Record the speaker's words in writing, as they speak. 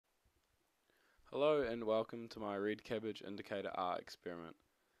Hello and welcome to my red cabbage indicator art experiment.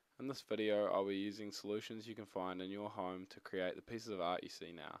 In this video I'll be using solutions you can find in your home to create the pieces of art you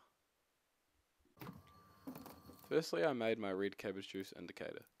see now. Firstly, I made my red cabbage juice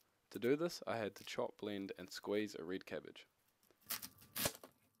indicator. To do this I had to chop, blend and squeeze a red cabbage.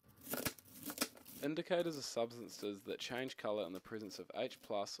 Indicators are substances that change colour in the presence of H+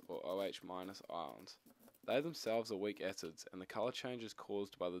 or OH- ions. They themselves are weak acids, and the colour change is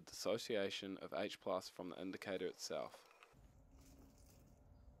caused by the dissociation of H+ from the indicator itself.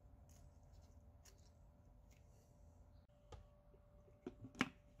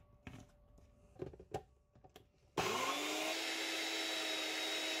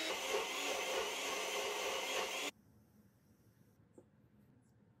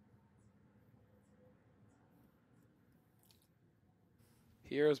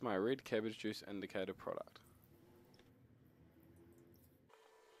 Here is my red cabbage juice indicator product.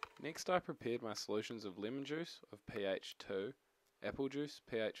 Next I prepared my solutions of lemon juice of pH 2, apple juice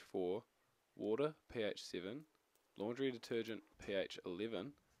pH 4, water pH 7, laundry detergent pH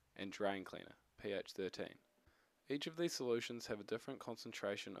 11 and drain cleaner pH 13. Each of these solutions have a different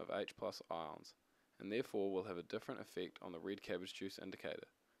concentration of H+ ions and therefore will have a different effect on the red cabbage juice indicator.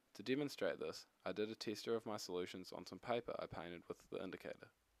 To demonstrate this, I did a tester of my solutions on some paper I painted with the indicator.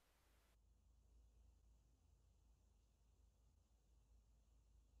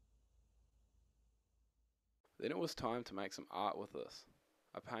 Then it was time to make some art with this.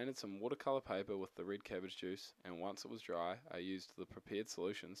 I painted some watercolour paper with the red cabbage juice, and once it was dry I used the prepared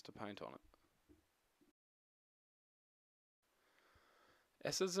solutions to paint on it.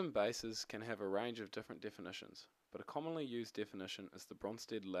 Acids and bases can have a range of different definitions, but a commonly used definition is the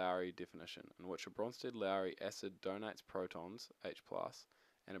Bronsted-Lowry definition, in which a Bronsted-Lowry acid donates protons, H+,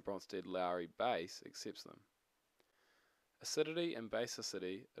 and a Bronsted-Lowry base accepts them. Acidity and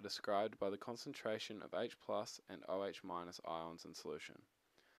basicity are described by the concentration of H+ and OH- ions in solution.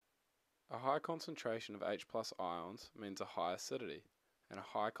 A high concentration of H+ ions means a high acidity, and a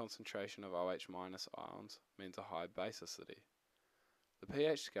high concentration of OH- ions means a high basicity. The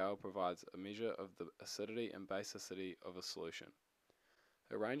pH scale provides a measure of the acidity and basicity of a solution.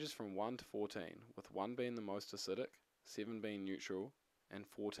 It ranges from 1 to 14, with 1 being the most acidic, 7 being neutral, and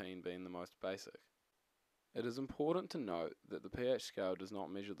 14 being the most basic. It is important to note that the pH scale does not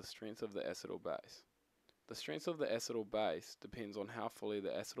measure the strength of the acid or base. The strength of the acid or base depends on how fully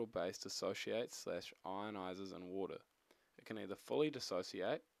the acid or base dissociates/ionizes in water. It can either fully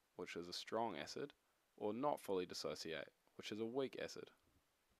dissociate, which is a strong acid, or not fully dissociate, which is a weak acid.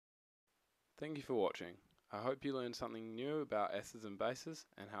 Thank you for watching. I hope you learned something new about acids and bases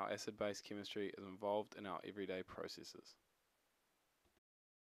and how acid-base chemistry is involved in our everyday processes.